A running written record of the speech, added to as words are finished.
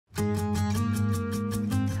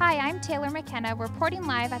Hi, I'm Taylor McKenna, reporting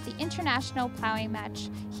live at the International Plowing Match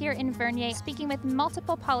here in Vernier, speaking with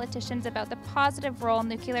multiple politicians about the positive role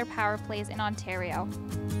nuclear power plays in Ontario.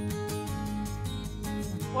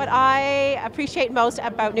 What I appreciate most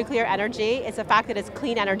about nuclear energy is the fact that it's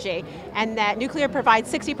clean energy and that nuclear provides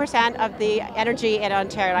 60% of the energy in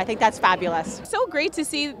Ontario. I think that's fabulous. So great to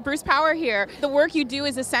see Bruce Power here. The work you do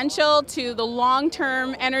is essential to the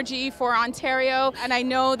long-term energy for Ontario, and I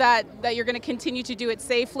know that you're going to continue to do it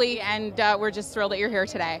safely, and we're just thrilled that you're here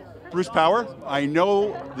today. Bruce Power, I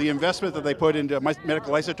know the investment that they put into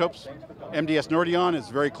medical isotopes. MDS Nordion is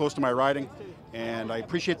very close to my riding. And I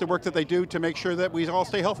appreciate the work that they do to make sure that we all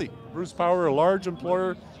stay healthy. Bruce Power, a large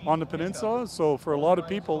employer on the peninsula, so for a lot of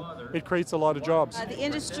people, it creates a lot of jobs. The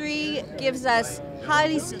industry gives us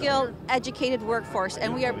highly skilled, educated workforce,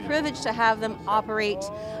 and we are privileged to have them operate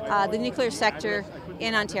the nuclear sector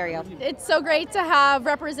in Ontario. It's so great to have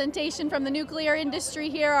representation from the nuclear industry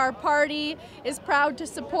here. Our party is proud to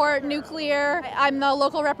support nuclear. I'm the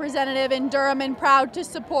local representative in Durham and proud to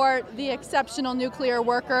support the exceptional nuclear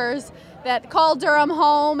workers that call Durham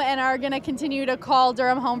home and are going to continue to call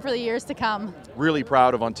Durham home for the years to come. Really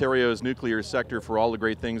proud of Ontario's nuclear sector for all the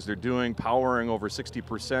great things they're doing, powering over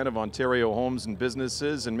 60% of Ontario homes and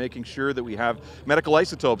businesses and making sure that we have medical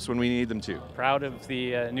isotopes when we need them to. Proud of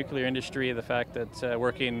the nuclear industry, the fact that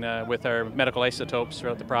working with our medical isotopes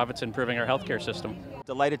throughout the province, improving our healthcare system.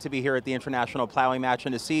 Delighted to be here at the International Plowing Match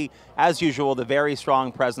and to see, as usual, the very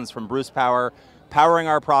strong presence from Bruce Power, powering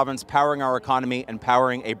our province, powering our economy, and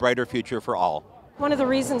powering a brighter future for all. One of the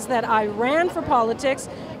reasons that I ran for politics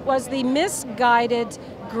was the misguided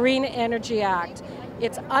Green Energy Act.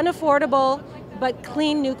 It's unaffordable, but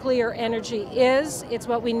clean nuclear energy is. It's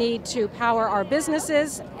what we need to power our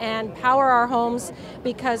businesses and power our homes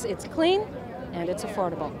because it's clean and it's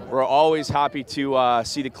affordable. We're always happy to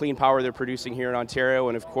see the clean power they're producing here in Ontario,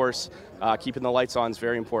 and of course, keeping the lights on is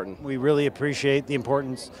very important. We really appreciate the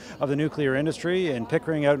importance of the nuclear industry in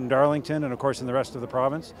Pickering, out in Darlington, and of course in the rest of the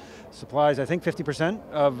province. Supplies, I think, 50%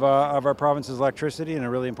 of our province's electricity, and a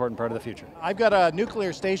really important part of the future. I've got a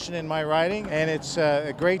nuclear station in my riding, and it's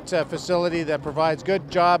a great facility that provides good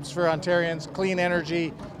jobs for Ontarians, clean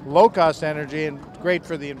energy, low-cost energy, and great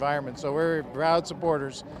for the environment. So we're proud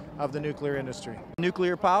supporters of the nuclear industry.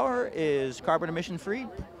 Nuclear power is carbon emission free,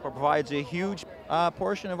 or provides a huge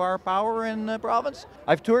portion of our power in the province.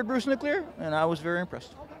 I've toured Bruce Nuclear and I was very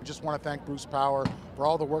impressed. I just want to thank Bruce Power for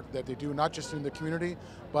all the work that they do, not just in the community,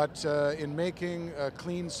 but in making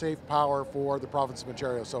clean, safe power for the province of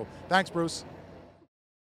Ontario. So thanks, Bruce.